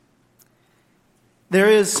There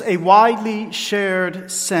is a widely shared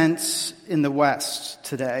sense in the West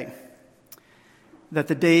today that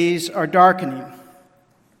the days are darkening.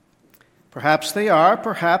 Perhaps they are,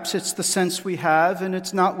 perhaps it's the sense we have, and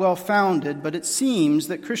it's not well founded, but it seems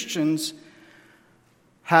that Christians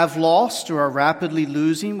have lost or are rapidly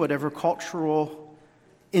losing whatever cultural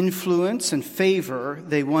influence and favor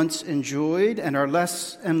they once enjoyed and are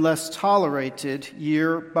less and less tolerated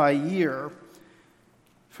year by year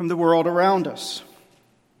from the world around us.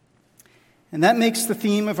 And that makes the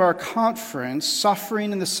theme of our conference,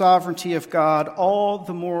 Suffering and the Sovereignty of God, all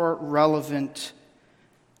the more relevant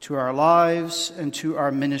to our lives and to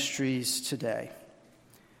our ministries today.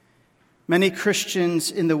 Many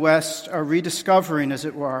Christians in the West are rediscovering, as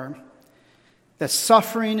it were, that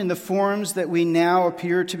suffering in the forms that we now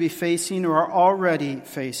appear to be facing or are already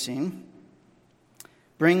facing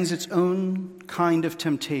brings its own kind of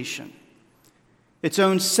temptation, its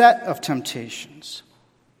own set of temptations.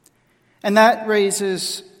 And that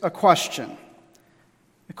raises a question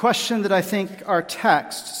that I think our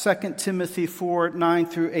text, 2 Timothy 4, 9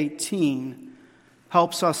 through 18,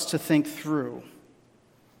 helps us to think through.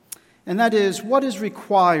 And that is, what is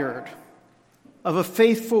required of a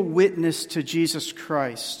faithful witness to Jesus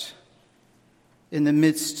Christ in the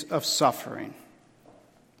midst of suffering?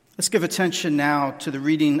 Let's give attention now to the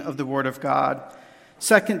reading of the Word of God.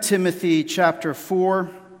 2 Timothy chapter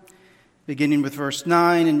 4, beginning with verse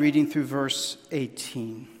 9 and reading through verse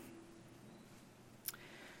 18.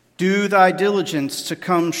 Do thy diligence to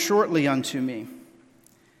come shortly unto me.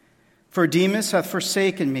 For Demas hath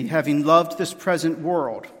forsaken me, having loved this present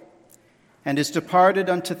world, and is departed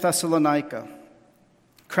unto Thessalonica.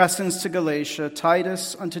 Crescens to Galatia,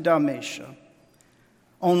 Titus unto Dalmatia.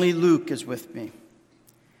 Only Luke is with me.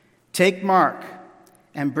 Take Mark,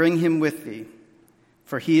 and bring him with thee,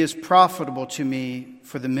 for he is profitable to me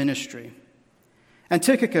for the ministry. And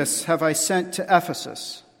Tychicus have I sent to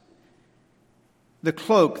Ephesus. The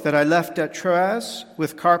cloak that I left at Troas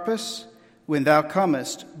with Carpus, when thou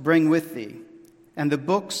comest, bring with thee, and the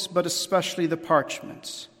books, but especially the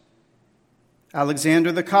parchments.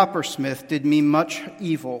 Alexander the coppersmith did me much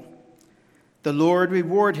evil. The Lord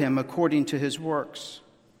reward him according to his works.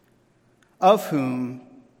 Of whom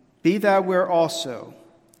be thou ware also,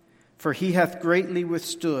 for he hath greatly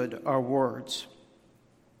withstood our words.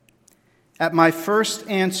 At my first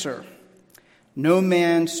answer, no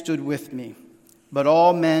man stood with me, but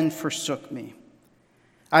all men forsook me.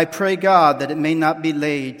 I pray God that it may not be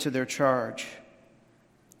laid to their charge.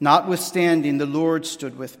 Notwithstanding, the Lord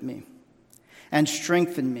stood with me and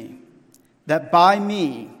strengthened me, that by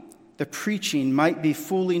me the preaching might be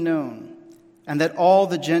fully known, and that all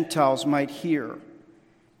the Gentiles might hear.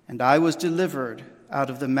 And I was delivered out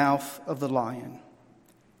of the mouth of the lion.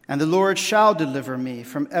 And the Lord shall deliver me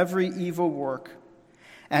from every evil work,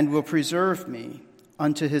 and will preserve me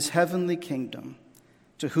unto his heavenly kingdom,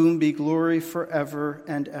 to whom be glory forever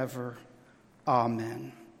and ever.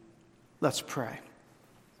 Amen. Let's pray.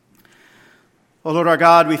 O Lord our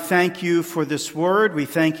God, we thank you for this word. We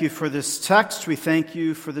thank you for this text. We thank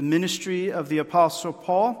you for the ministry of the Apostle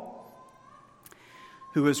Paul,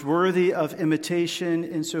 who is worthy of imitation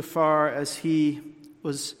insofar as he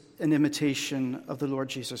was an imitation of the Lord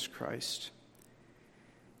Jesus Christ.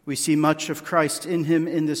 We see much of Christ in him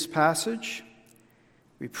in this passage.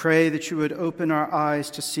 We pray that you would open our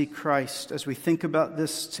eyes to see Christ as we think about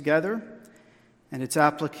this together and its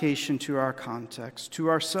application to our context, to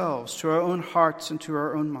ourselves, to our own hearts, and to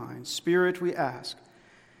our own minds. Spirit, we ask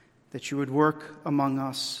that you would work among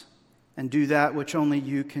us and do that which only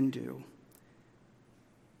you can do.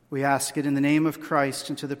 We ask it in the name of Christ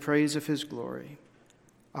and to the praise of his glory.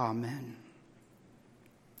 Amen.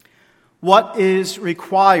 What is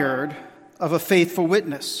required of a faithful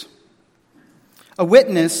witness? A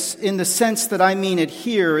witness, in the sense that I mean it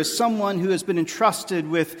here, is someone who has been entrusted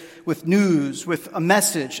with news, with a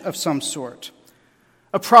message of some sort.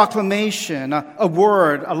 A proclamation, a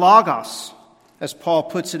word, a logos, as Paul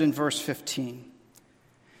puts it in verse 15.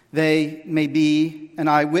 They may be an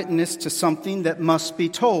eyewitness to something that must be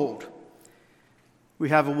told. We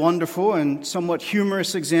have a wonderful and somewhat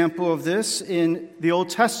humorous example of this in the Old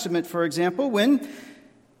Testament, for example, when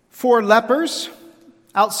 4 lepers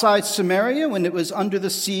outside Samaria, when it was under the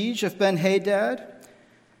siege of Ben-Hadad,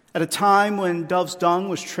 at a time when dove's dung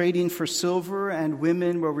was trading for silver and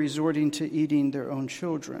women were resorting to eating their own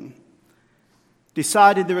children,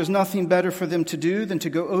 decided there was nothing better for them to do than to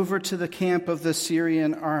go over to the camp of the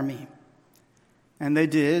Syrian army. And they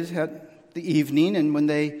did at the evening, and when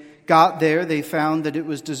they got there, they found that it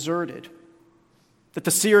was deserted. that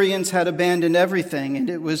the Syrians had abandoned everything and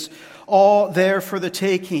it was all there for the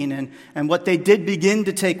taking, and what they did begin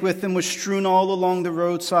to take with them was strewn all along the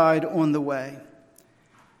roadside on the way.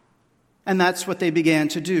 And that's what they began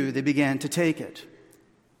to do. They began to take it.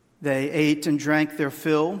 They ate and drank their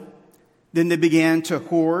fill. Then they began to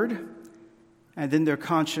hoard, and then their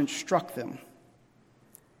conscience struck them.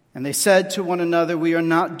 And they said to one another, "We are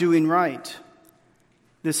not doing right.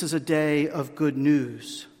 This is a day of good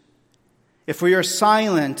news. If we are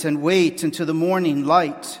silent and wait until the morning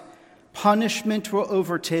light, punishment will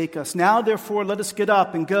overtake us. Now, therefore, let us get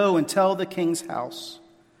up and go and tell the king's house."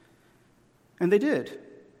 And they did.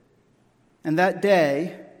 And that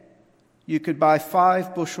day, you could buy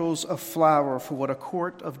 5 bushels of flour for what a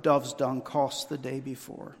quart of dove's dung cost the day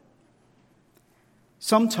before.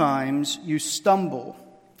 Sometimes you stumble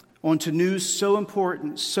onto news so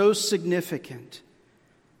important, so significant,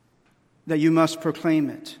 that you must proclaim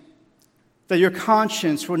it, that your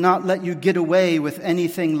conscience will not let you get away with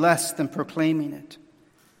anything less than proclaiming it.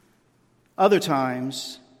 Other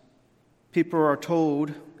times, people are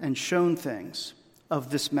told and shown things of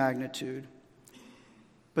this magnitude,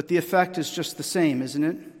 but the effect is just the same, isn't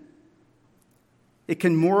it? It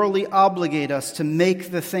can morally obligate us to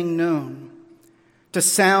make the thing known, to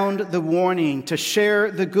sound the warning, to share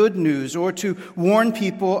the good news, or to warn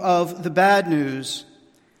people of the bad news.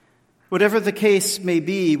 Whatever the case may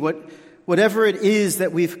be, whatever it is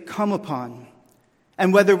that we've come upon,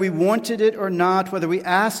 and whether we wanted it or not, whether we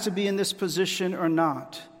asked to be in this position or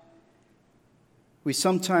not, we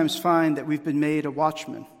sometimes find that we've been made a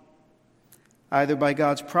watchman, either by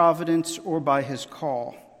God's providence or by his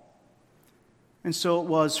call. And so it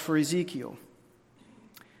was for Ezekiel.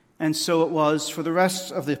 And so it was for the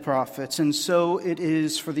rest of the prophets. And so it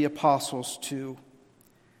is for the apostles too.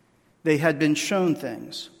 They had been shown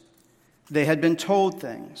things. They had been told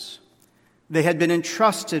things. They had been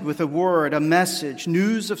entrusted with a word, a message,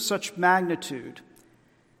 news of such magnitude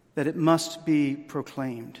that it must be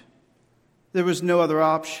proclaimed. There was no other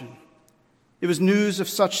option. It was news of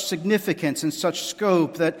such significance and such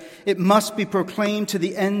scope that it must be proclaimed to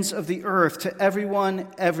the ends of the earth, to everyone,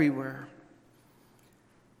 everywhere.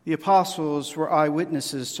 The apostles were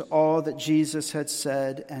eyewitnesses to all that Jesus had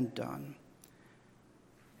said and done.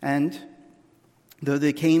 And though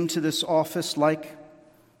they came to this office like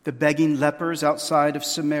the begging lepers outside of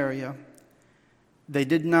Samaria, they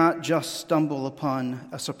did not just stumble upon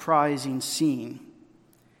a surprising scene.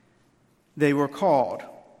 They were called,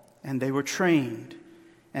 and they were trained,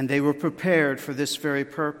 and they were prepared for this very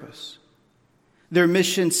purpose. Their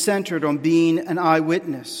mission centered on being an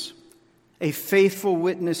eyewitness, a faithful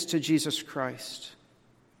witness to Jesus Christ.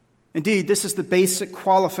 Indeed, this is the basic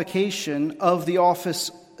qualification of the office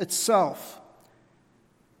itself.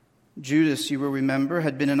 Judas, you will remember,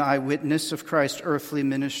 had been an eyewitness of Christ's earthly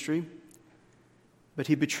ministry, but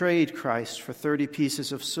he betrayed Christ for 30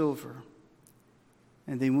 pieces of silver,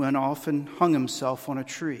 and then went off and hung himself on a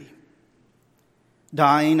tree,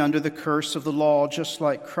 dying under the curse of the law just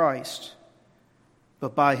like Christ,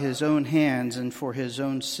 but by his own hands and for his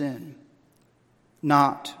own sin,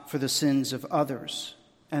 not for the sins of others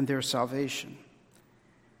and their salvation.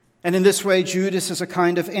 And in this way, Judas is a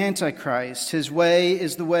kind of antichrist. His way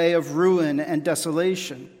is the way of ruin and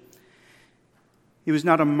desolation. He was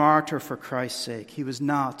not a martyr for Christ's sake. He was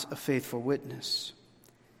not a faithful witness.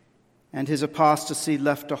 And his apostasy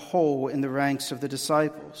left a hole in the ranks of the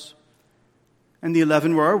disciples. And the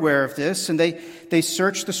 11 were aware of this, and they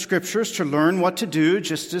searched the Scriptures to learn what to do,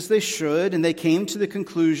 just as they should, and they came to the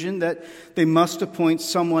conclusion that they must appoint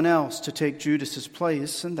someone else to take Judas's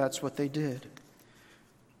place, and that's what they did.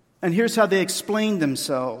 And here's how they explained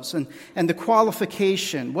themselves and the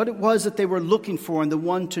qualification, what it was that they were looking for in the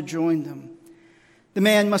one to join them. The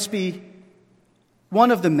man must be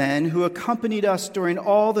one of the men who accompanied us during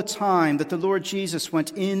all the time that the Lord Jesus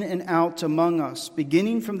went in and out among us,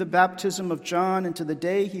 beginning from the baptism of John until the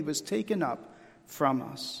day he was taken up from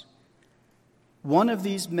us. One of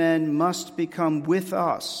these men must become with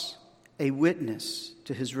us a witness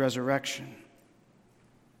to his resurrection.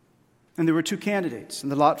 And there were 2 candidates,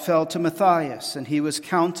 and the lot fell to Matthias, and he was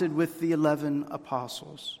counted with the 11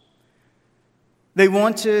 apostles. They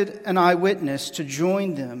wanted an eyewitness to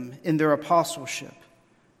join them in their apostleship,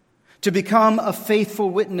 to become a faithful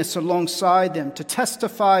witness alongside them, to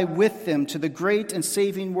testify with them to the great and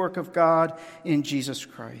saving work of God in Jesus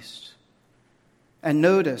Christ. And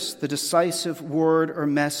notice the decisive word or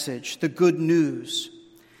message, the good news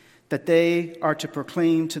that they are to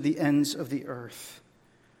proclaim to the ends of the earth.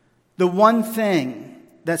 The one thing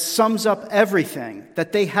that sums up everything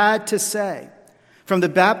that they had to say. From the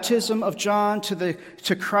baptism of John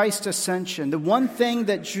to Christ's ascension, the one thing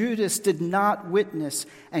that Judas did not witness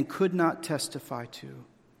and could not testify to,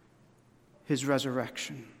 his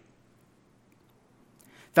resurrection.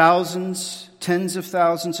 Thousands, tens of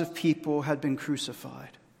thousands of people had been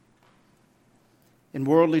crucified. In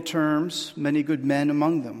worldly terms, many good men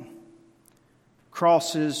among them.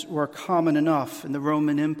 Crosses were common enough in the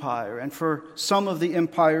Roman Empire and for some of the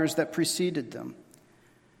empires that preceded them.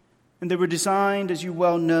 And they were designed, as you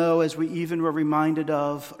well know, as we even were reminded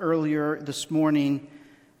of earlier this morning,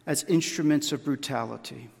 as instruments of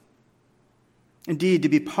brutality. Indeed, to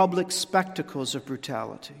be public spectacles of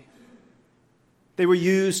brutality. They were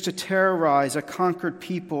used to terrorize a conquered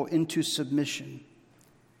people into submission.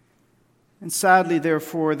 And sadly,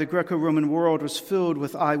 therefore, the Greco-Roman world was filled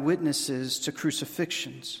with eyewitnesses to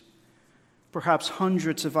crucifixions, perhaps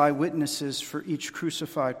hundreds of eyewitnesses for each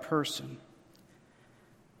crucified person.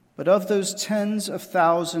 But of those tens of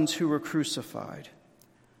thousands who were crucified,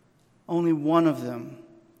 only one of them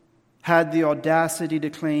had the audacity to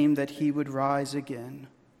claim that he would rise again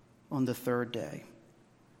on the third day.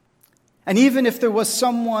 And even if there was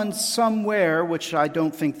someone somewhere, which I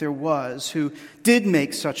don't think there was, who did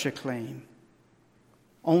make such a claim,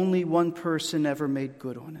 only one person ever made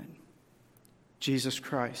good on it, Jesus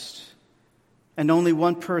Christ. And only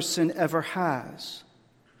one person ever has,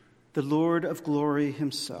 the Lord of glory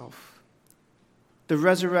himself. The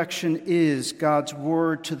resurrection is God's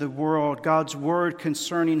word to the world, God's word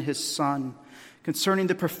concerning his Son, concerning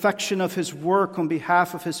the perfection of his work on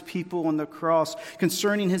behalf of his people on the cross,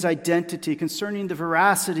 concerning his identity, concerning the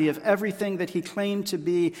veracity of everything that he claimed to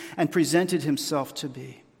be and presented himself to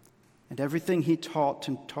be, and everything he taught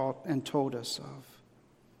and told us of.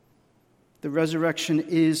 The resurrection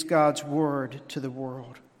is God's word to the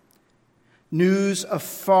world. News of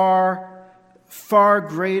far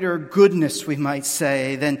greater goodness, we might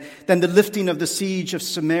say, than the lifting of the siege of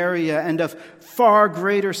Samaria, and of far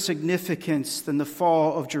greater significance than the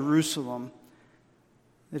fall of Jerusalem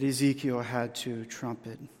that Ezekiel had to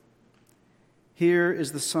trumpet. Here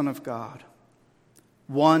is the Son of God,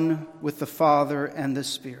 one with the Father and the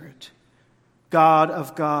Spirit, God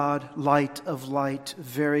of God, light of light,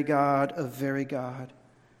 very God of very God,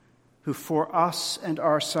 who for us and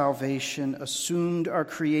our salvation assumed our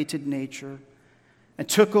created nature and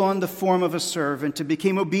took on the form of a servant and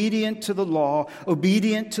became obedient to the law,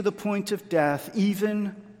 obedient to the point of death,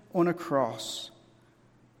 even on a cross.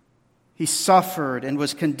 He suffered and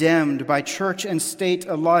was condemned by church and state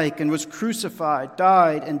alike and was crucified,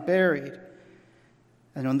 died, and buried.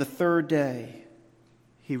 And on the third day,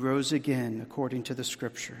 he rose again according to the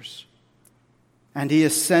Scriptures. And he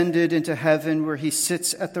ascended into heaven, where he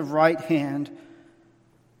sits at the right hand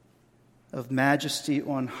of majesty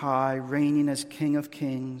on high, reigning as King of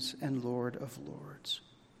kings and Lord of lords.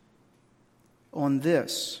 On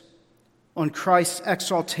this, on Christ's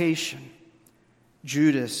exaltation,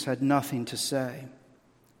 Judas had nothing to say.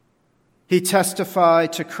 He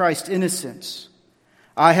testified to Christ's innocence.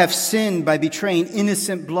 I have sinned by betraying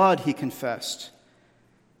innocent blood, he confessed.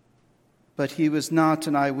 But he was not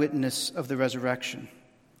an eyewitness of the resurrection.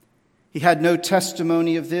 He had no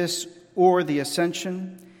testimony of this or the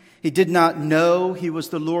ascension. He did not know he was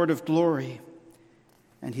the Lord of glory,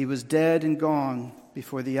 and he was dead and gone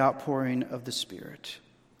before the outpouring of the Spirit.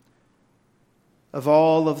 Of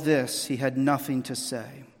all of this, he had nothing to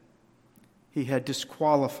say. He had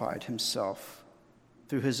disqualified himself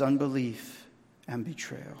through his unbelief and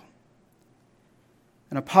betrayal.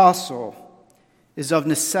 An apostle is of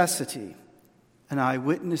necessity an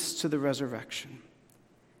eyewitness to the resurrection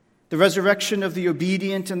of the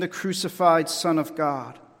obedient and the crucified Son of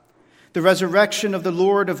God, the resurrection of the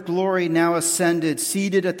Lord of glory now ascended,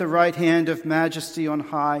 seated at the right hand of majesty on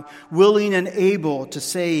high, willing and able to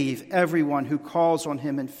save everyone who calls on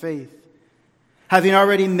him in faith, having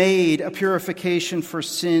already made a purification for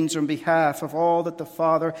sins on behalf of all that the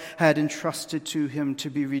Father had entrusted to him to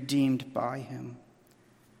be redeemed by him,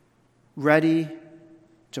 ready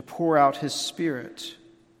to pour out his Spirit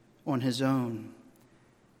on his own,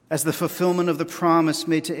 as the fulfillment of the promise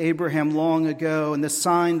made to Abraham long ago, and the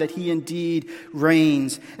sign that he indeed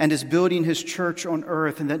reigns and is building his church on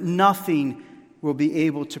earth, and that nothing will be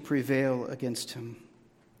able to prevail against him.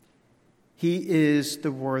 He is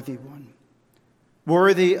the worthy one,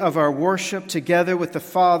 worthy of our worship together with the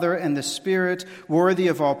Father and the Spirit, worthy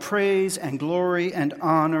of all praise and glory and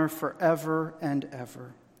honor forever and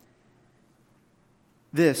ever.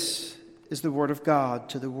 This is the word of God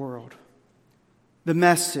to the world. The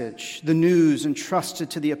message, the news entrusted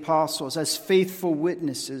to the apostles as faithful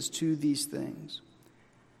witnesses to these things.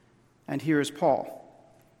 And here is Paul,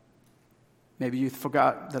 Maybe you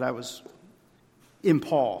forgot that I was in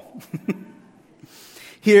Paul.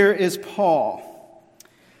 Here is Paul,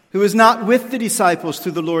 who is not with the disciples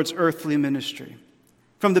through the Lord's earthly ministry,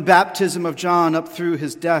 from the baptism of John up through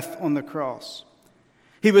his death on the cross.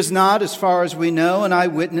 He was not, as far as we know, an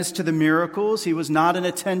eyewitness to the miracles. He was not in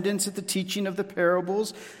attendance at the teaching of the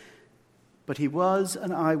parables, but he was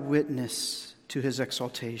an eyewitness to his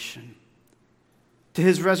exaltation, to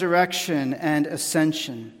his resurrection and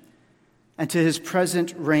ascension, and to his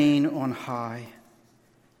present reign on high,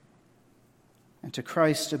 and to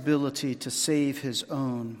Christ's ability to save his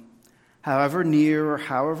own, however near or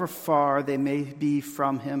however far they may be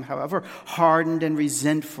from him, however hardened and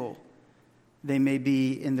resentful they may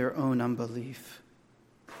be in their own unbelief.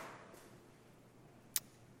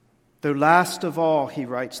 Though last of all, he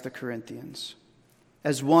writes the Corinthians,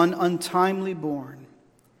 as one untimely born,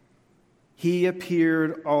 he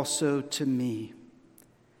appeared also to me,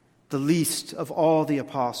 the least of all the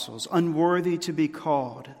apostles, unworthy to be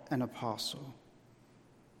called an apostle.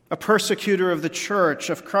 A persecutor of the church,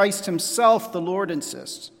 of Christ himself, the Lord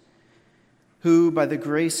insists, who by the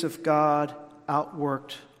grace of God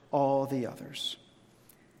outworked all the others.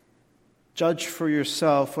 Judge for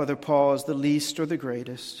yourself whether Paul is the least or the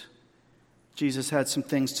greatest. Jesus had some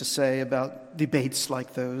things to say about debates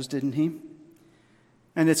like those, didn't he?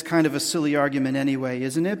 And it's kind of a silly argument anyway,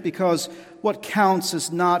 isn't it? Because what counts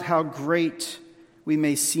is not how great we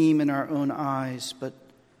may seem in our own eyes, but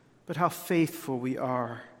how faithful we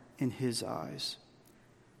are in his eyes.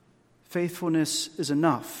 Faithfulness is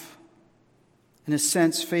enough. In a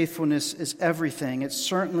sense, faithfulness is everything. It's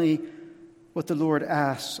certainly what the Lord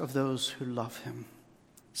asks of those who love him.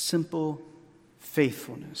 Simple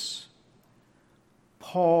faithfulness.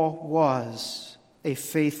 Paul was a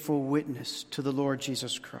faithful witness to the Lord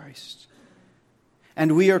Jesus Christ.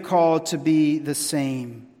 And we are called to be the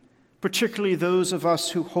same, particularly those of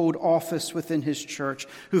us who hold office within his church,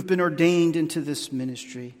 who've been ordained into this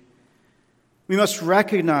ministry. We must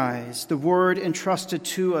recognize the word entrusted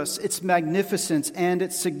to us, its magnificence and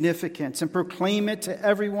its significance, and proclaim it to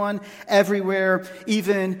everyone, everywhere,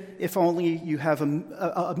 even if only you have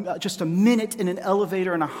just a minute in an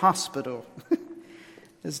elevator in a hospital,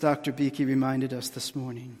 as Dr. Beakey reminded us this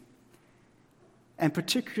morning. And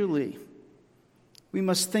particularly, we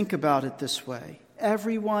must think about it this way.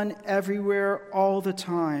 Everyone, everywhere, all the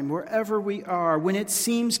time, wherever we are, when it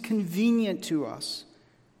seems convenient to us,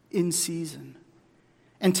 in season,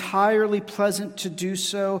 entirely pleasant to do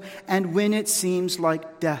so, and when it seems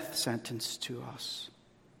like death sentence to us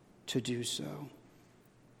to do so.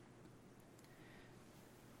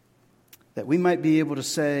 That we might be able to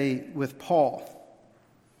say with Paul,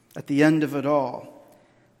 at the end of it all,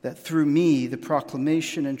 that through me, the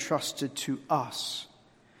proclamation entrusted to us,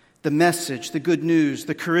 the message, the good news,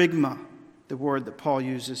 the kerygma, the word that Paul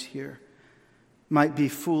uses here, might be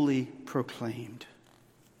fully proclaimed.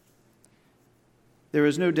 There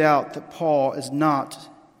is no doubt that Paul is not,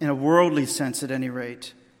 in a worldly sense at any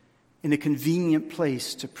rate, in a convenient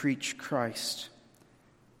place to preach Christ,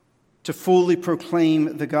 to fully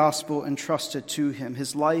proclaim the gospel entrusted to him.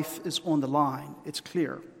 His life is on the line, it's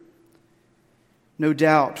clear. No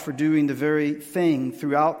doubt for doing the very thing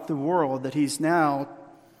throughout the world that he's now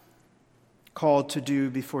called to do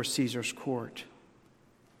before Caesar's court.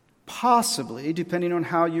 Possibly, depending on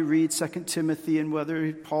how you read 2 Timothy and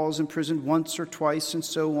whether Paul's imprisoned once or twice and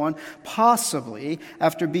so on, possibly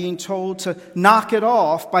after being told to knock it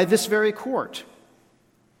off by this very court.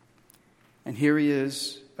 And here he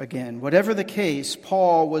is again. Whatever the case,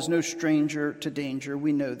 Paul was no stranger to danger.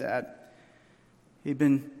 We know that. He'd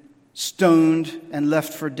been stoned and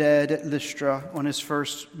left for dead at Lystra on his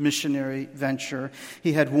first missionary venture.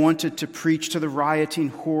 He had wanted to preach to the rioting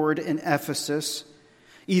horde in Ephesus.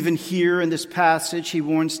 Even here in this passage, he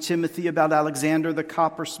warns Timothy about Alexander the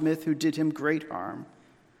coppersmith who did him great harm.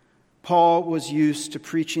 Paul was used to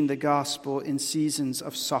preaching the gospel in seasons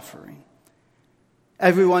of suffering.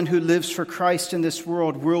 Everyone who lives for Christ in this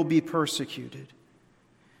world will be persecuted.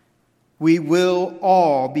 We will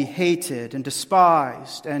all be hated and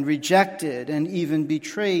despised and rejected and even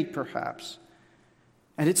betrayed, perhaps.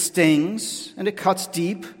 And it stings and it cuts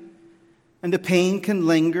deep and the pain can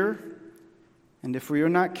linger. And if we are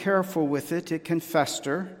not careful with it, it can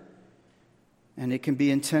fester and it can be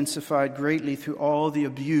intensified greatly through all the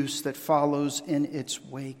abuse that follows in its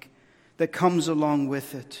wake, that comes along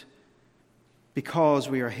with it because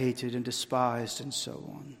we are hated and despised and so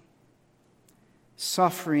on.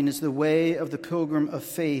 Suffering is the way of the pilgrim of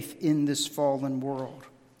faith in this fallen world.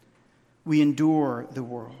 We endure the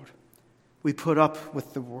world. We put up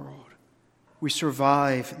with the world. We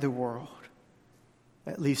survive the world.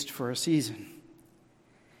 at least for a season.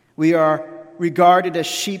 We are regarded as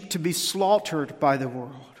sheep to be slaughtered by the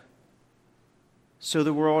world. So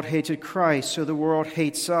the world hated Christ, so the world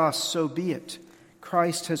hates us, so be it.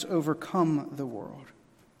 Christ has overcome the world.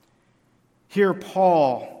 Here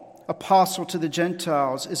Paul, apostle to the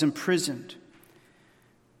Gentiles, is imprisoned.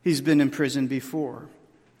 He's been imprisoned before,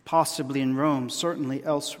 possibly in Rome, certainly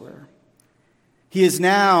elsewhere. He is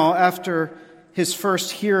now, after his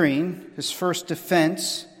first hearing, his first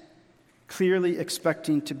defense, clearly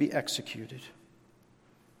expecting to be executed.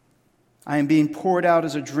 I am being poured out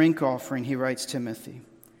as a drink offering, he writes Timothy,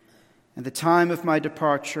 and the time of my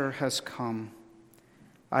departure has come.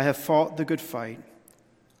 I have fought the good fight.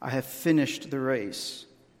 I have finished the race.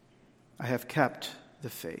 I have kept the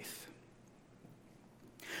faith.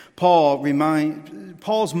 Paul's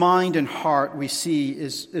mind and heart, we see,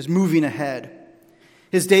 is moving ahead.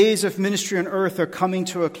 His days of ministry on earth are coming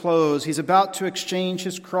to a close. He's about to exchange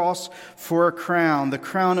his cross for a crown, the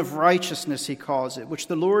crown of righteousness, he calls it, which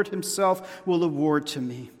the Lord himself will award to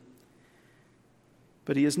me.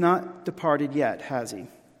 But he has not departed yet, has he?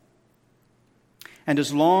 And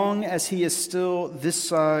as long as he is still this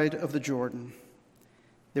side of the Jordan,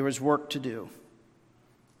 there is work to do.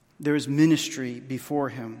 There is ministry before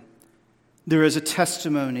him. There is a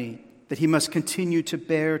testimony that he must continue to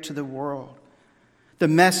bear to the world. The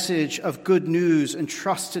message of good news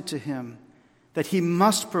entrusted to him that he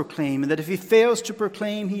must proclaim, and that if he fails to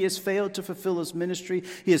proclaim, he has failed to fulfill his ministry.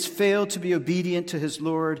 He has failed to be obedient to his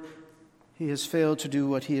Lord. He has failed to do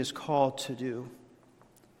what he is called to do,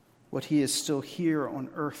 what he is still here on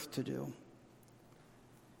earth to do.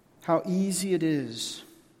 How easy it is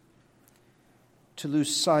to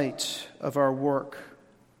lose sight of our work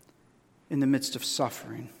in the midst of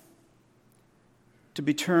suffering, to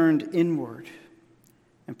be turned inward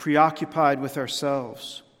and preoccupied with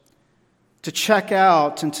ourselves, to check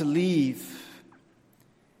out and to leave,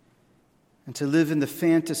 and to live in the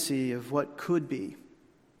fantasy of what could be,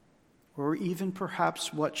 or even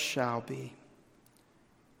perhaps what shall be.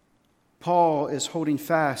 Paul is holding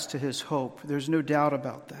fast to his hope. There's no doubt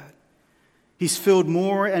about that. He's filled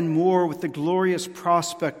more and more with the glorious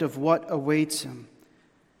prospect of what awaits him.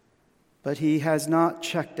 But he has not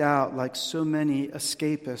checked out like so many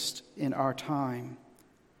escapists in our time.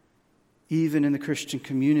 Even in the Christian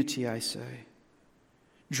community, I say,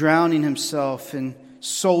 drowning himself in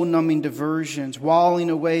soul-numbing diversions, whiling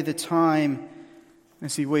away the time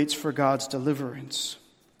as he waits for God's deliverance.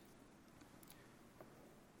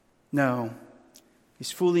 No,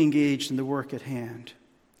 he's fully engaged in the work at hand,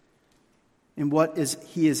 in what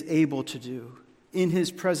he is able to do, in his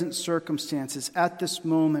present circumstances, at this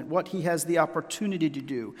moment, what he has the opportunity to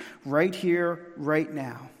do, right here, right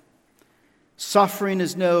now. Suffering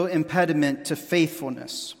is no impediment to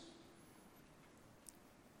faithfulness.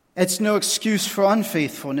 It's no excuse for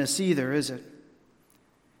unfaithfulness either, is it?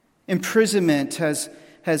 Imprisonment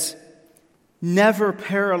has never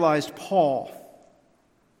paralyzed Paul.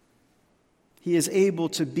 He is able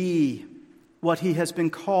to be what he has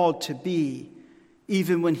been called to be,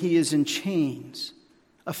 even when he is in chains,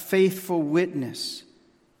 a faithful witness,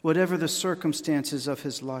 whatever the circumstances of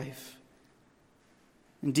his life.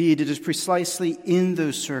 Indeed, it is precisely in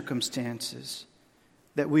those circumstances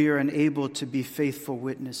that we are enabled to be faithful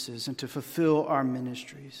witnesses and to fulfill our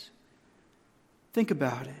ministries. Think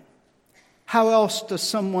about it. How else does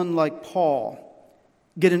someone like Paul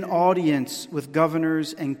get an audience with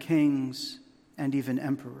governors and kings and even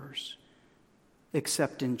emperors,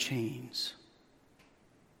 except in chains?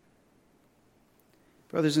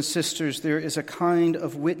 Brothers and sisters, there is a kind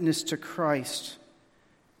of witness to Christ,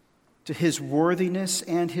 to his worthiness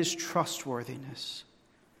and his trustworthiness,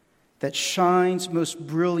 that shines most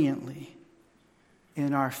brilliantly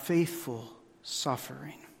in our faithful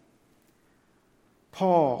suffering.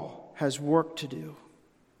 Paul has work to do.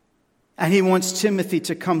 And he wants Timothy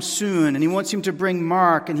to come soon, and he wants him to bring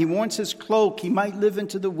Mark, and he wants his cloak. He might live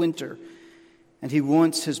into the winter. And he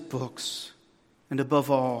wants his books, and above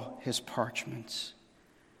all, his parchments.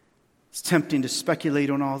 It's tempting to speculate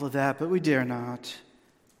on all of that, but we dare not.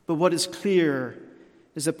 But what is clear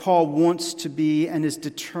is that Paul wants to be and is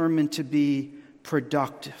determined to be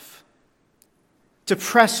productive, to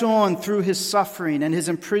press on through his suffering and his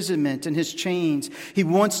imprisonment and his chains. He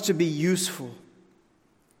wants to be useful.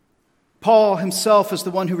 Paul himself is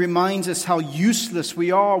the one who reminds us how useless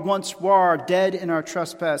we all once were, dead in our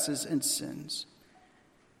trespasses and sins,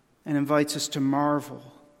 and invites us to marvel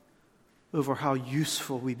over how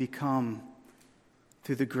useful we become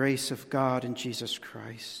through the grace of God in Jesus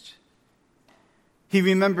Christ. He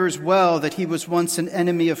remembers well that he was once an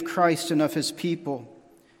enemy of Christ and of his people.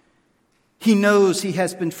 He knows he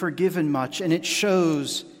has been forgiven much, and it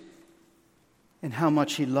shows in how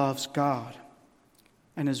much he loves God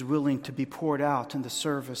and is willing to be poured out in the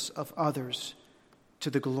service of others to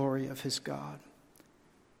the glory of his God.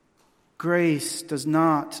 Grace does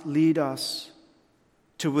not lead us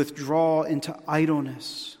to withdraw into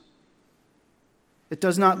idleness. It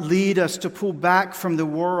does not lead us to pull back from the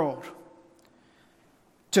world,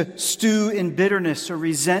 to stew in bitterness or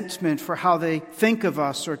resentment for how they think of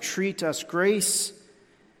us or treat us. Grace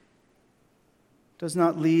does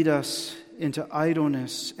not lead us into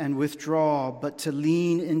idleness and withdraw, but to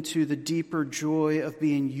lean into the deeper joy of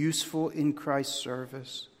being useful in Christ's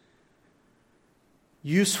service.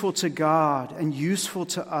 Useful to God and useful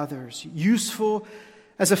to others. Useful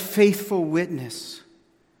as a faithful witness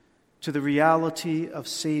to the reality of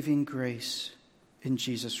saving grace in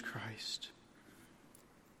Jesus Christ.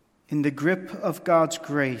 In the grip of God's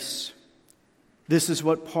grace, this is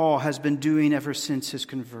what Paul has been doing ever since his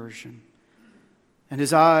conversion. And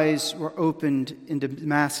his eyes were opened in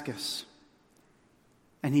Damascus,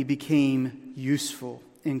 and he became useful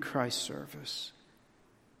in Christ's service.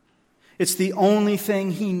 It's the only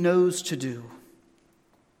thing he knows to do.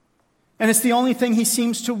 And it's the only thing he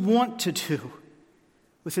seems to want to do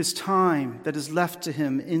with his time that is left to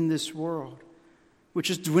him in this world, which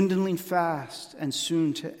is dwindling fast and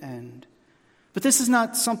soon to end. But this is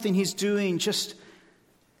not something he's doing just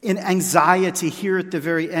in anxiety here at the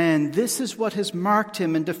very end. This is what has marked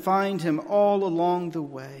him and defined him all along the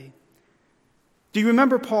way. Do you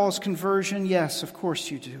remember Paul's conversion? Yes, of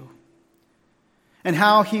course you do. And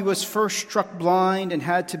how he was first struck blind and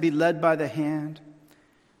had to be led by the hand.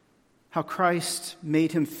 How Christ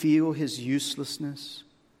made him feel his uselessness.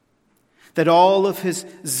 That all of his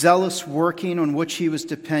zealous working on which he was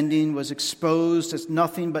depending was exposed as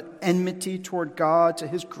nothing but enmity toward God, to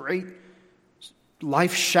his great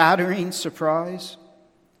life-shattering surprise.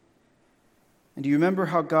 And do you remember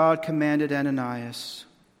how God commanded Ananias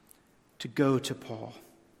to go to Paul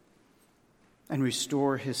and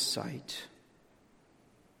restore his sight?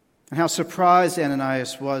 And how surprised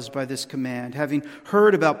Ananias was by this command, having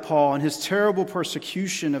heard about Paul and his terrible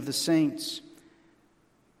persecution of the saints.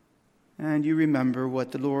 And you remember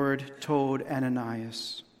what the Lord told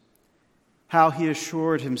Ananias, how he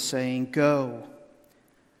assured him, saying, "Go,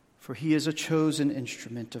 for he is a chosen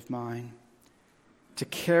instrument of mine, to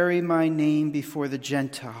carry my name before the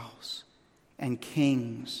Gentiles and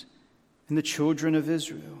kings and the children of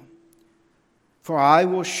Israel. For I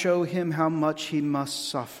will show him how much he must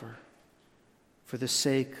suffer for the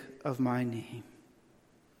sake of my name."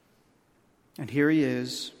 And here he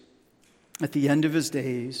is, at the end of his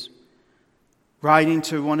days, writing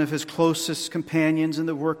to one of his closest companions in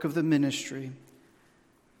the work of the ministry,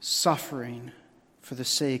 suffering for the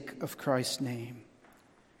sake of Christ's name,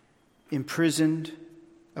 imprisoned,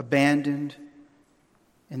 abandoned,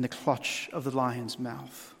 in the clutch of the lion's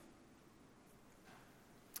mouth.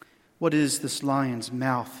 What is this lion's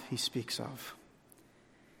mouth he speaks of?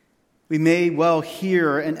 We may well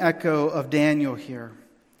hear an echo of Daniel here,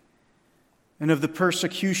 and of the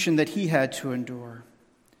persecution that he had to endure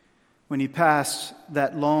when he passed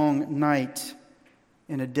that long night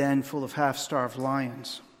in a den full of half-starved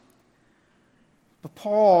lions. But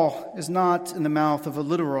Paul is not in the mouth of a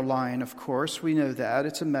literal lion, of course. We know that.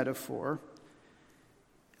 It's a metaphor.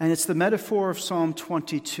 And it's the metaphor of Psalm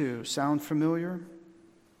 22. Sound familiar?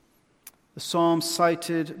 The psalm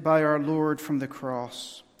cited by our Lord from the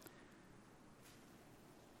cross,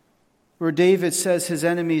 where David says his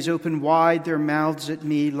enemies open wide their mouths at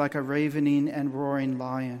me like a ravening and roaring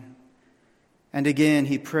lion. And again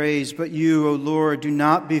he prays, "But you, O Lord, do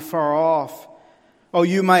not be far off. O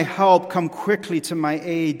you, my help, come quickly to my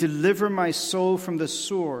aid. Deliver my soul from the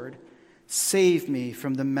sword. Save me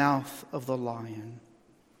from the mouth of the lion."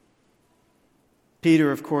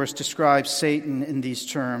 Peter, of course, describes Satan in these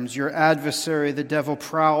terms. Your adversary, the devil,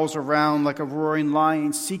 prowls around like a roaring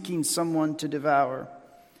lion, seeking someone to devour.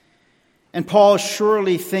 And Paul is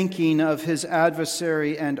surely thinking of his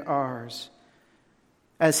adversary and ours,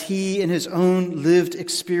 as he, in his own lived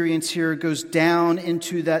experience here, goes down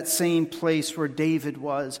into that same place where David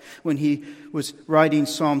was when he was writing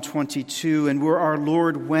Psalm 22, and where our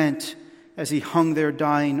Lord went as he hung there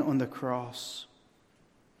dying on the cross.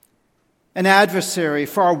 An adversary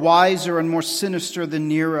far wiser and more sinister than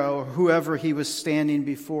Nero or whoever he was standing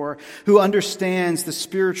before, who understands the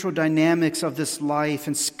spiritual dynamics of this life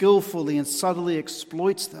and skillfully and subtly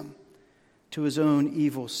exploits them to his own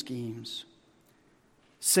evil schemes.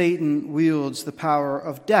 Satan wields the power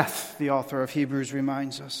of death, the author of Hebrews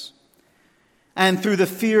reminds us. And through the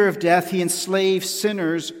fear of death, he enslaves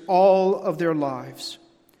sinners all of their lives.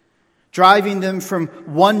 driving them from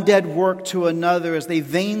one dead work to another as they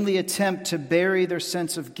vainly attempt to bury their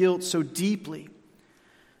sense of guilt so deeply,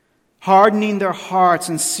 hardening their hearts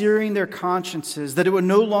and searing their consciences that it would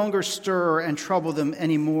no longer stir and trouble them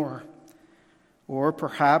anymore. Or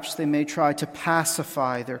perhaps they may try to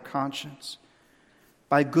pacify their conscience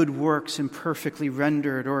by good works imperfectly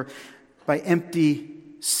rendered, or by empty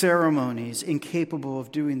ceremonies incapable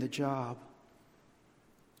of doing the job.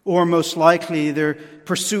 Or most likely they're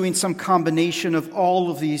pursuing some combination of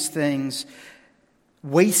all of these things,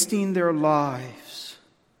 wasting their lives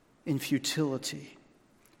in futility.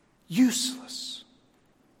 Useless.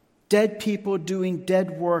 Dead people doing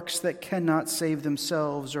dead works that cannot save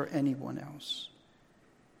themselves or anyone else.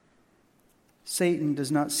 Satan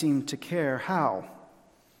does not seem to care how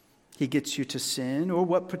he gets you to sin, or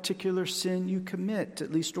what particular sin you commit,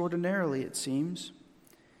 at least ordinarily it seems.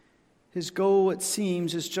 His goal, it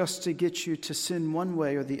seems, is just to get you to sin one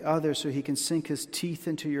way or the other so he can sink his teeth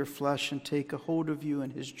into your flesh and take a hold of you in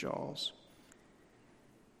his jaws.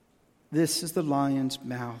 This is the lion's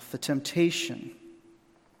mouth, the temptation.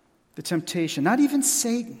 The temptation, not even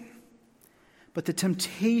Satan, but the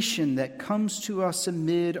temptation that comes to us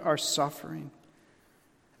amid our suffering.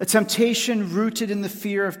 A temptation rooted in the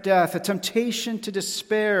fear of death, a temptation to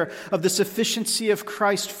despair of the sufficiency of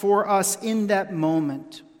Christ for us in that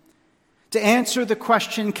moment. To answer the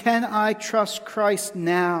question, can I trust Christ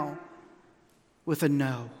now? With a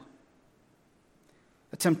no.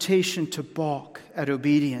 A temptation to balk at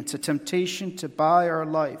obedience, a temptation to buy our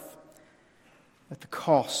life at the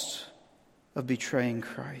cost of betraying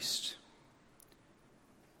Christ.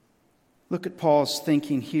 Look at Paul's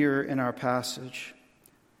thinking here in our passage.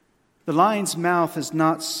 The lion's mouth is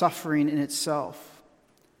not suffering in itself.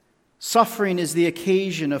 Suffering is the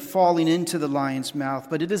occasion of falling into the lion's mouth,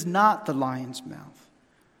 but it is not the lion's mouth.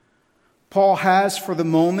 Paul has, for the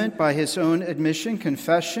moment, by his own admission,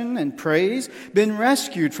 confession, and praise, been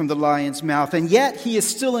rescued from the lion's mouth, and yet he is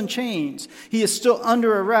still in chains. He is still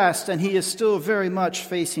under arrest, and he is still very much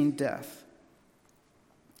facing death.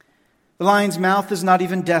 The lion's mouth is not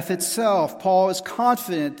even death itself. Paul is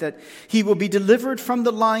confident that he will be delivered from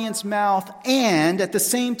the lion's mouth, and at the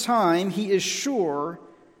same time, he is sure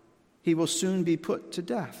he will soon be put to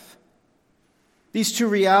death. These two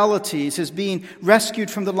realities, his being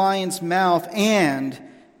rescued from the lion's mouth and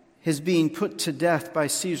his being put to death by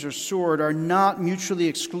Caesar's sword, are not mutually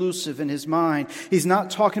exclusive in his mind. He's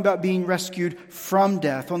not talking about being rescued from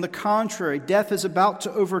death. On the contrary, death is about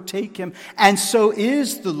to overtake him, and so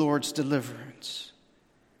is the Lord's deliverance.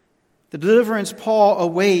 The deliverance Paul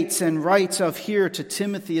awaits and writes of here to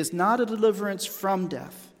Timothy is not a deliverance from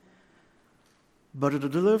death, but a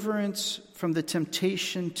deliverance from the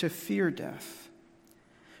temptation to fear death.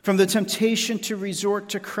 From the temptation to resort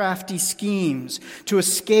to crafty schemes, to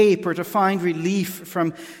escape or to find relief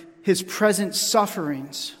from his present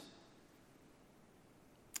sufferings.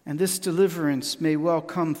 And this deliverance may well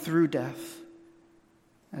come through death,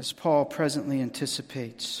 as Paul presently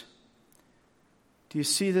anticipates. Do you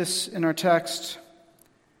see this in our text?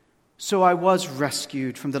 So I was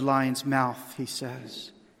rescued from the lion's mouth, he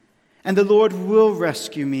says. And the Lord will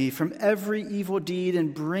rescue me from every evil deed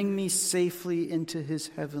and bring me safely into his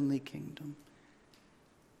heavenly kingdom.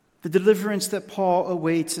 The deliverance that Paul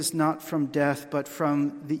awaits is not from death, but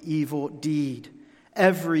from the evil deed,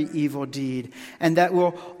 every evil deed, and that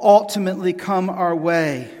will ultimately come our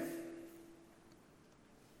way.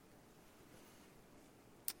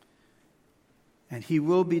 And he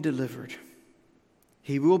will be delivered.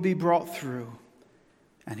 He will be brought through.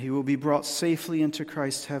 And he will be brought safely into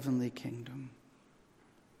Christ's heavenly kingdom.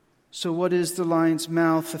 So what is the lion's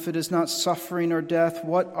mouth if it is not suffering or death?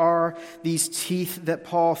 What are these teeth that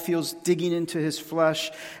Paul feels digging into his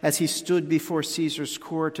flesh as he stood before Caesar's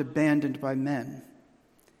court, abandoned by men,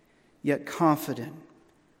 yet confident,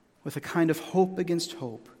 with a kind of hope against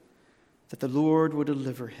hope, that the Lord will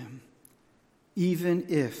deliver him, even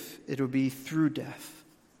if it will be through death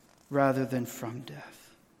rather than from death?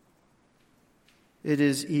 It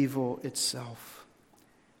is evil itself.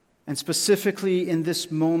 And specifically in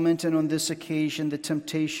this moment and on this occasion, the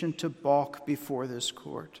temptation to balk before this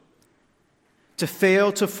court, to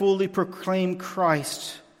fail to fully proclaim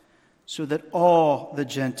Christ so that all the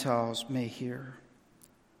Gentiles may hear.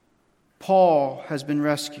 Paul has been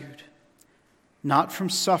rescued, not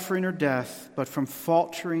from suffering or death, but from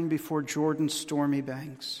faltering before Jordan's stormy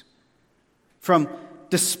banks, from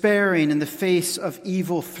despairing in the face of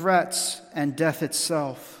evil threats and death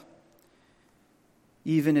itself,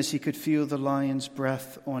 even as he could feel the lion's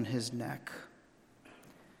breath on his neck.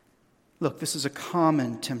 Look, this is a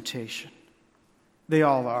common temptation. They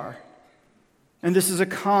all are. And this is a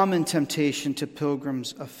common temptation to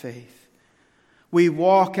pilgrims of faith. We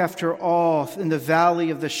walk, after all, in the valley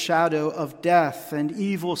of the shadow of death, and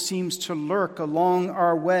evil seems to lurk along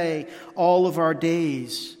our way all of our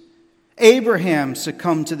days. Abraham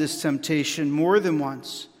succumbed to this temptation more than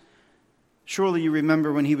once. Surely you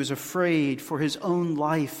remember when he was afraid for his own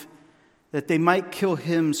life, that they might kill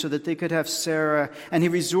him so that they could have Sarah, and he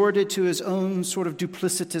resorted to his own sort of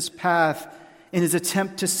duplicitous path in his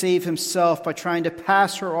attempt to save himself by trying to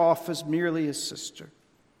pass her off as merely his sister.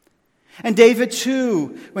 And David,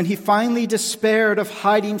 too, when he finally despaired of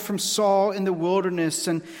hiding from Saul in the wilderness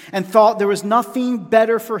and thought there was nothing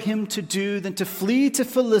better for him to do than to flee to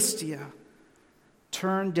Philistia,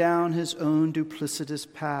 turned down his own duplicitous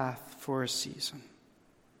path for a season.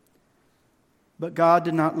 But God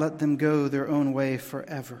did not let them go their own way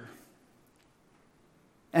forever.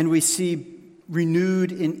 And we see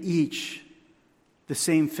renewed in each the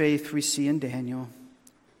same faith we see in Daniel,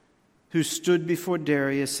 who stood before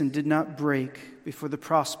Darius and did not break before the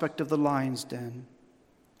prospect of the lion's den,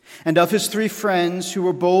 and of his 3 friends who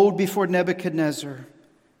were bold before Nebuchadnezzar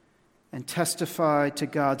and testified to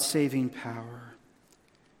God's saving power.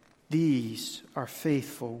 These are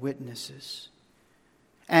faithful witnesses.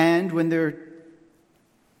 And when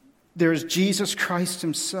there's Jesus Christ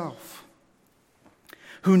himself,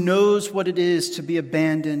 who knows what it is to be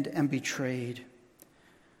abandoned and betrayed,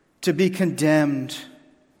 to be condemned,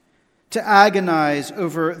 to agonize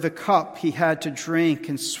over the cup he had to drink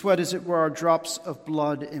and sweat, as it were, drops of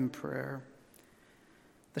blood in prayer.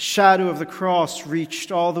 The shadow of the cross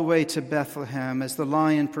reached all the way to Bethlehem as the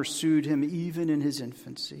lion pursued him even in his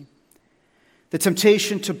infancy. The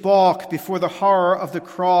temptation to balk before the horror of the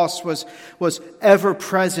cross was ever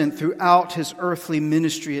present throughout his earthly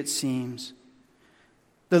ministry, it seems.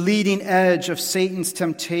 The leading edge of Satan's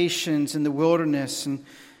temptations in the wilderness, and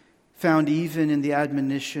found even in the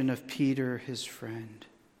admonition of Peter, his friend.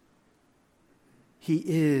 He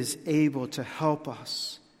is able to help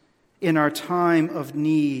us in our time of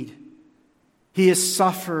need. He has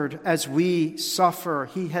suffered as we suffer.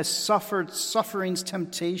 He has suffered suffering's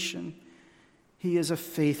temptation. He is a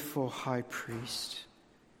faithful high priest.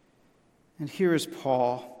 And here is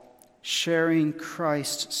Paul sharing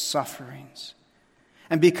Christ's sufferings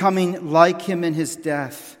and becoming like him in his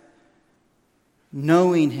death,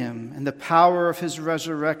 knowing him and the power of his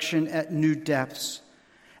resurrection at new depths,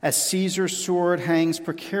 as Caesar's sword hangs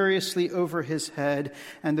precariously over his head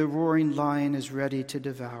and the roaring lion is ready to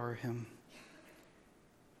devour him.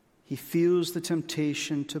 He feels the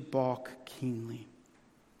temptation to balk keenly.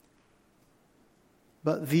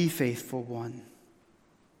 But the faithful one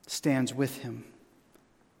stands with him,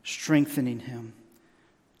 strengthening him,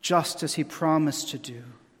 just as he promised to do.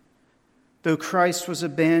 Though Christ was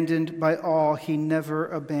abandoned by all, he never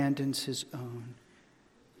abandons his own.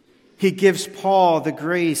 He gives Paul the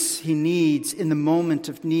grace he needs in the moment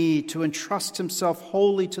of need to entrust himself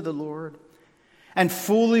wholly to the Lord and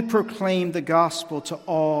fully proclaim the gospel to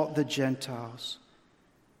all the Gentiles.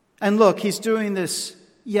 And look, he's doing this,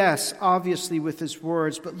 yes, obviously with his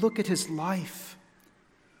words, but look at his life.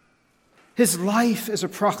 His life is a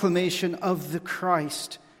proclamation of the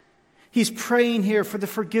Christ. He's praying here for the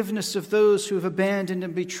forgiveness of those who have abandoned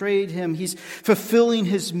and betrayed him. He's fulfilling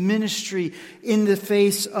his ministry in the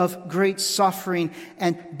face of great suffering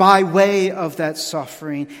and by way of that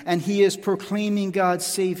suffering. And he is proclaiming God's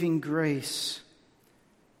saving grace,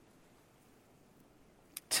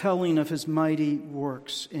 telling of his mighty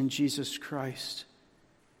works in Jesus Christ,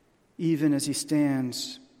 even as he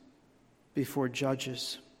stands before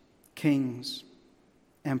judges, kings,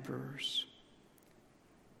 emperors.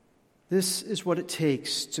 This is what it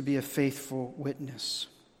takes to be a faithful witness.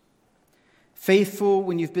 Faithful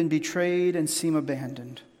when you've been betrayed and seem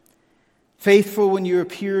abandoned. Faithful when you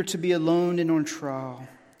appear to be alone and on trial.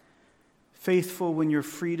 Faithful when your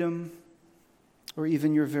freedom or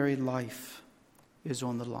even your very life is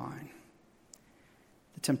on the line.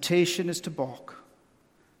 The temptation is to balk,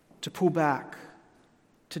 to pull back,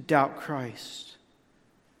 to doubt Christ,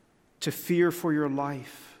 to fear for your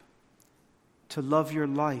life, to love your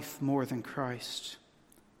life more than Christ,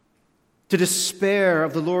 to despair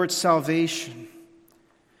of the Lord's salvation,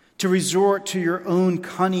 to resort to your own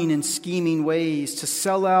cunning and scheming ways, to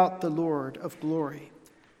sell out the Lord of glory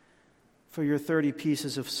for your 30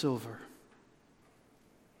 pieces of silver.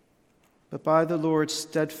 But by the Lord's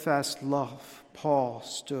steadfast love, Paul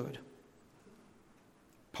stood.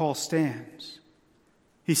 Paul stands.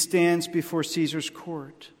 He stands before Caesar's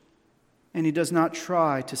court. And he does not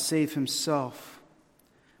try to save himself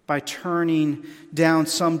by turning down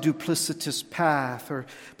some duplicitous path, or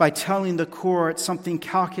by telling the court something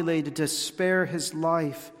calculated to spare his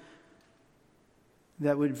life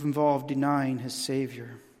that would involve denying his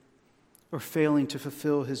Savior, or failing to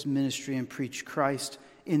fulfill his ministry and preach Christ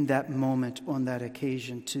in that moment, on that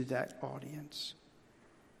occasion, to that audience.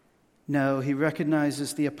 No, he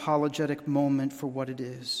recognizes the apologetic moment for what it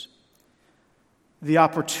is. The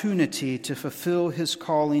opportunity to fulfill his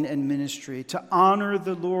calling and ministry, to honor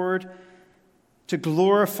the Lord, to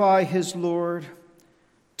glorify his Lord,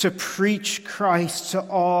 to preach Christ to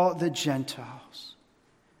all the Gentiles,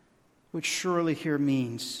 which surely here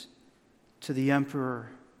means to the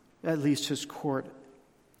emperor, at least his court.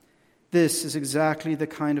 This is exactly the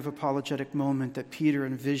kind of apologetic moment that Peter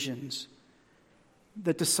envisions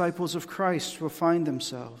that disciples of Christ will find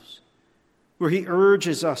themselves, where he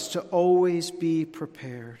urges us to always be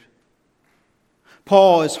prepared.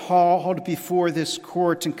 Paul is hauled before this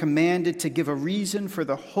court and commanded to give a reason for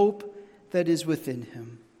the hope that is within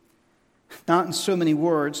him. Not in so many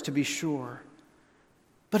words, to be sure,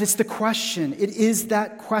 but it's the question. It is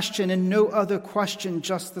that question and no other question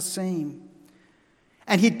just the same.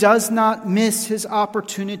 And he does not miss his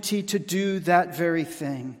opportunity to do that very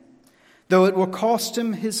thing. Though it will cost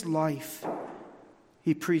him his life,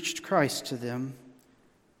 he preached Christ to them,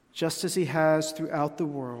 just as he has throughout the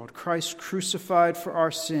world. Christ crucified for our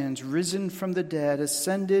sins, risen from the dead,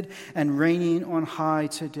 ascended and reigning on high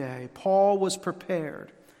today. Paul was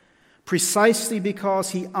prepared precisely because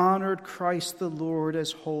he honored Christ the Lord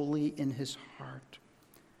as holy in his heart,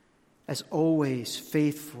 as always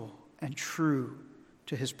faithful and true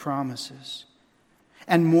to his promises,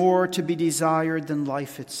 and more to be desired than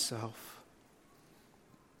life itself.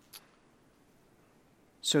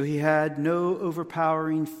 So he had no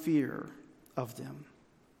overpowering fear of them.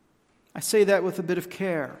 I say that with a bit of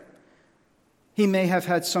care. He may have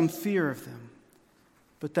had some fear of them,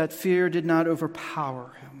 but that fear did not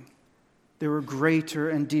overpower him. There were greater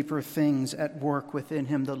and deeper things at work within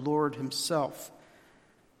him. The Lord himself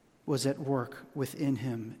was at work within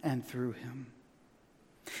him and through him.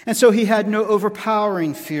 And so he had no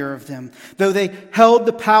overpowering fear of them. Though they held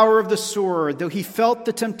the power of the sword, though he felt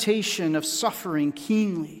the temptation of suffering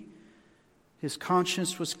keenly, his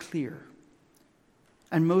conscience was clear.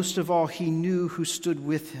 And most of all, he knew who stood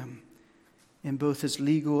with him in both his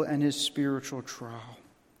legal and his spiritual trial.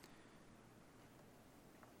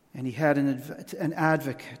 And he had an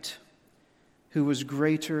advocate who was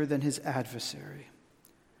greater than his adversary,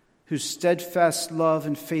 whose steadfast love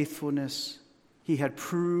and faithfulness he had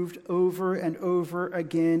proved over and over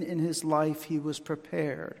again in his life. He was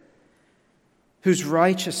prepared, whose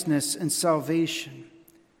righteousness and salvation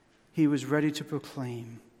he was ready to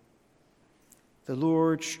proclaim. The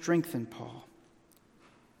Lord strengthened Paul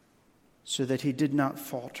so that he did not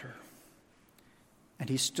falter. And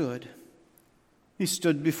he stood. He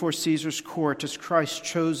stood before Caesar's court as Christ's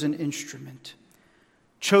chosen instrument,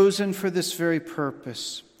 chosen for this very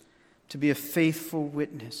purpose, to be a faithful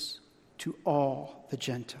witness to all the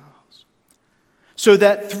Gentiles. So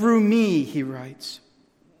that through me, he writes,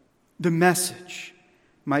 the message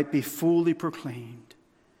might be fully proclaimed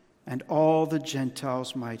and all the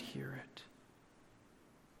Gentiles might hear it.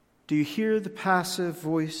 Do you hear the passive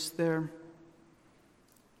voice there?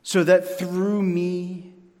 So that through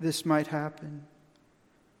me this might happen.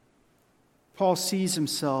 Paul sees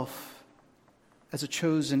himself as a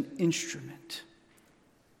chosen instrument,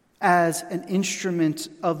 as an instrument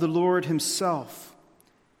of the Lord himself.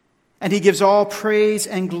 And he gives all praise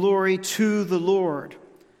and glory to the Lord.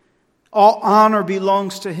 All honor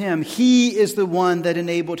belongs to him. He is the one that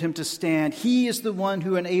enabled him to stand. He is the one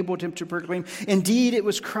who enabled him to proclaim. Indeed, it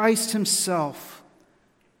was Christ himself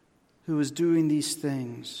who was doing these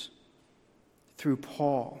things through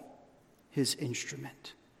Paul, his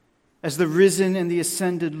instrument. As the risen and the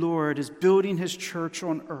ascended Lord is building his church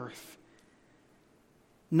on earth,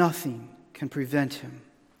 nothing can prevent him.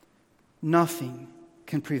 Nothing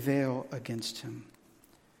can prevail against him.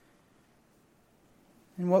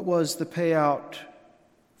 And what was the payout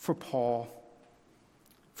for Paul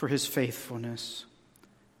for his faithfulness,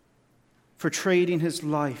 for trading his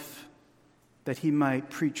life that he might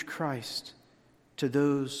preach Christ to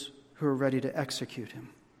those who are ready to execute him?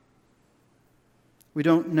 We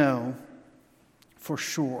don't know for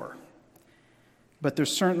sure, but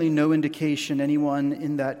there's certainly no indication anyone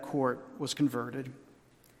in that court was converted.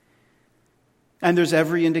 And there's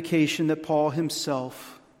every indication that Paul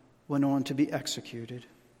himself went on to be executed.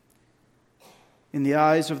 In the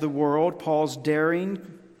eyes of the world, Paul's daring,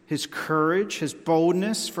 his courage, his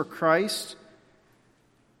boldness for Christ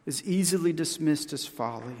is easily dismissed as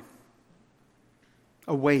folly.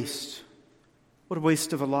 a waste. What a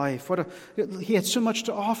waste of a life. He had so much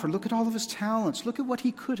to offer. Look at all of his talents. Look at what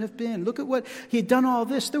he could have been. Look at what he had done all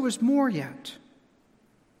this. There was more yet.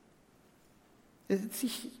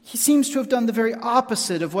 He seems to have done the very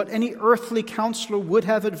opposite of what any earthly counselor would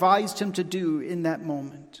have advised him to do in that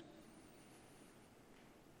moment.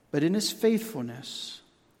 But in his faithfulness,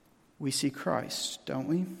 we see Christ, don't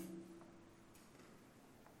we?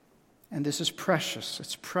 And this is precious.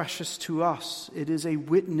 It's precious to us. It is a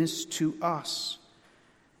witness to us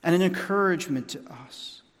and an encouragement to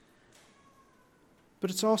us. But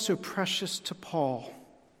it's also precious to Paul.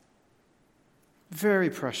 Very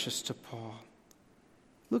precious to Paul.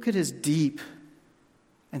 Look at his deep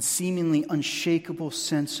and seemingly unshakable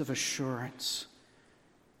sense of assurance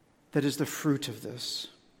that is the fruit of this.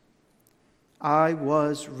 I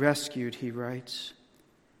was rescued, he writes,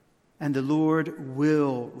 and the Lord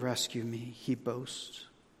will rescue me, he boasts.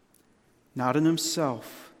 Not in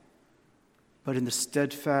himself, but in the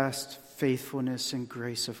steadfast faithfulness and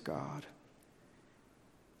grace of God.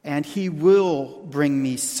 And he will bring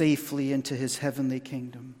me safely into his heavenly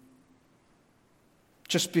kingdom.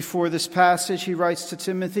 Just before this passage, he writes to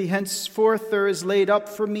Timothy, henceforth there is laid up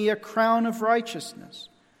for me a crown of righteousness,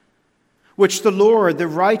 which the Lord, the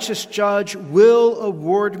righteous judge, will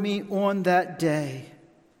award me on that day.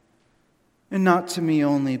 And not to me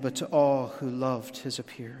only, but to all who loved his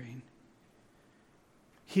appearing.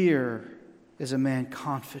 Here is a man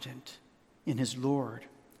confident in his Lord,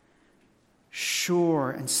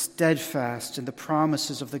 sure and steadfast in the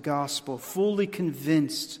promises of the gospel, fully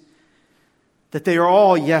convinced that they are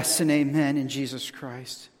all yes and amen in Jesus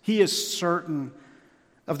Christ. He is certain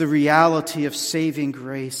of the reality of saving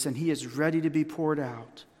grace, and he is ready to be poured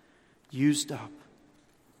out, used up,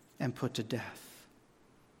 and put to death.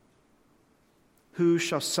 Who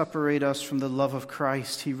shall separate us from the love of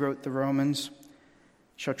Christ, he wrote the Romans.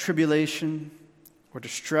 Shall tribulation or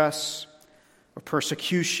distress or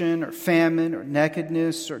persecution or famine or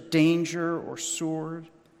nakedness or danger or sword?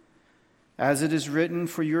 As it is written,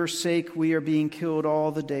 for your sake we are being killed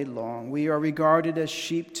all the day long. We are regarded as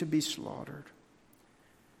sheep to be slaughtered.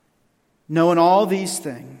 Knowing all these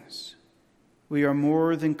things, we are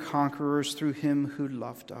more than conquerors through him who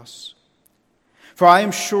loved us. For I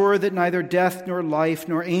am sure that neither death nor life,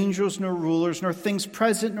 nor angels nor rulers, nor things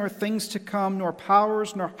present nor things to come, nor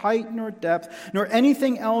powers, nor height nor depth, nor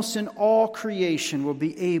anything else in all creation will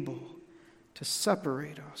be able to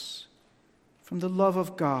separate us from the love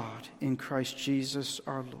of God in Christ Jesus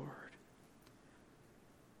our Lord.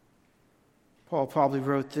 Paul probably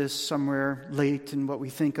wrote this somewhere late in what we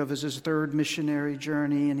think of as his third missionary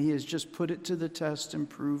journey, and he has just put it to the test and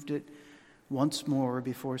proved it once more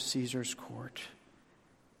before Caesar's court.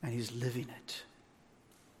 And he's living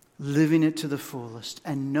it to the fullest,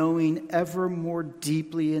 and knowing ever more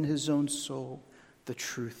deeply in his own soul the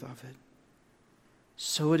truth of it.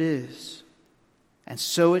 So it is, and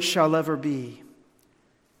so it shall ever be.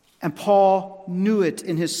 And Paul knew it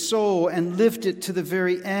in his soul and lived it to the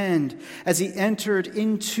very end as he entered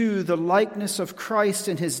into the likeness of Christ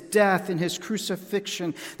in his death, in his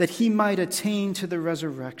crucifixion, that he might attain to the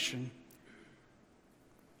resurrection.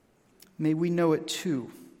 May we know it too.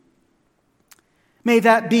 May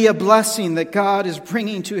that be a blessing that God is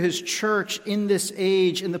bringing to his church in this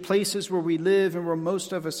age, in the places where we live and where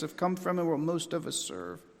most of us have come from and where most of us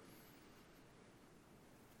serve.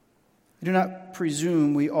 I do not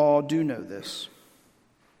presume we all do know this,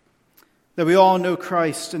 that we all know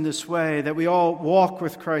Christ in this way, that we all walk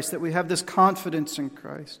with Christ, that we have this confidence in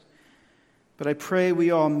Christ. But I pray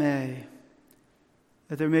we all may,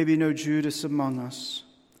 that there may be no Judas among us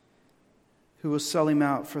who will sell him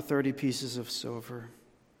out for 30 pieces of silver,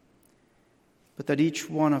 but that each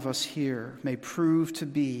one of us here may prove to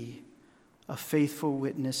be a faithful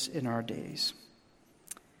witness in our days.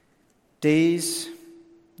 Days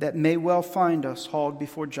that may well find us hauled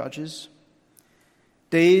before judges.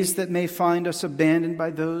 Days that may find us abandoned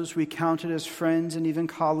by those we counted as friends and even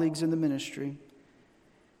colleagues in the ministry.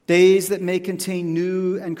 Days that may contain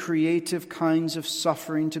new and creative kinds of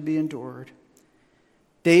suffering to be endured.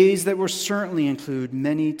 Days that will certainly include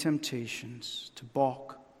many temptations to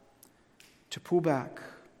balk, to pull back,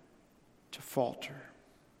 to falter.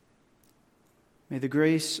 May the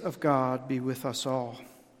grace of God be with us all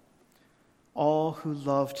who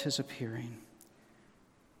loved his appearing,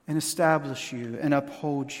 and establish you and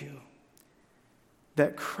uphold you,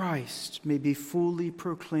 that Christ may be fully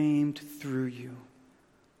proclaimed through you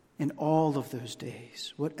in all of those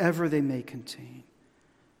days, whatever they may contain,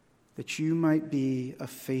 that you might be a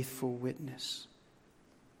faithful witness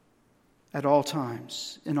at all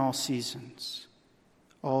times, in all seasons,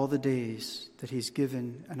 all the days that he's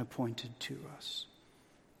given and appointed to us.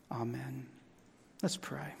 Amen. Let's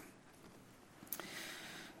pray.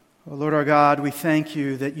 Oh, Lord our God, we thank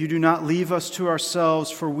you that you do not leave us to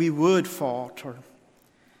ourselves, for we would falter.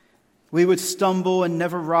 We would stumble and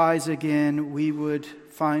never rise again. We would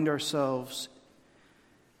find ourselves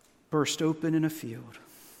burst open in a field.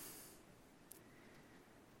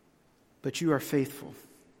 But you are faithful.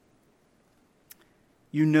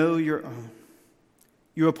 You know your own.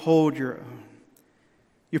 You uphold your own.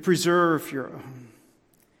 You preserve your own.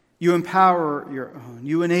 You empower your own.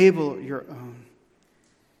 You enable your own.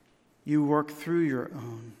 You work through your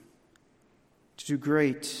own to do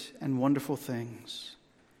great and wonderful things.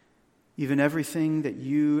 Even everything that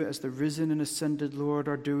you, as the risen and ascended Lord,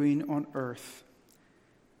 are doing on earth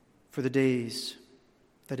for the days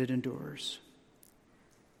that it endures.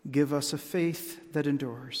 Give us a faith that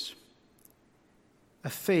endures, a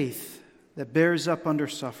faith that bears up under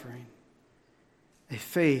suffering, a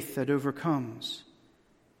faith that overcomes,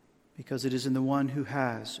 because it is in the one who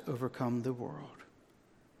has overcome the world.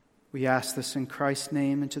 We ask this in Christ's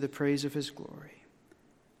name and to the praise of his glory.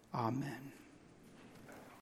 Amen.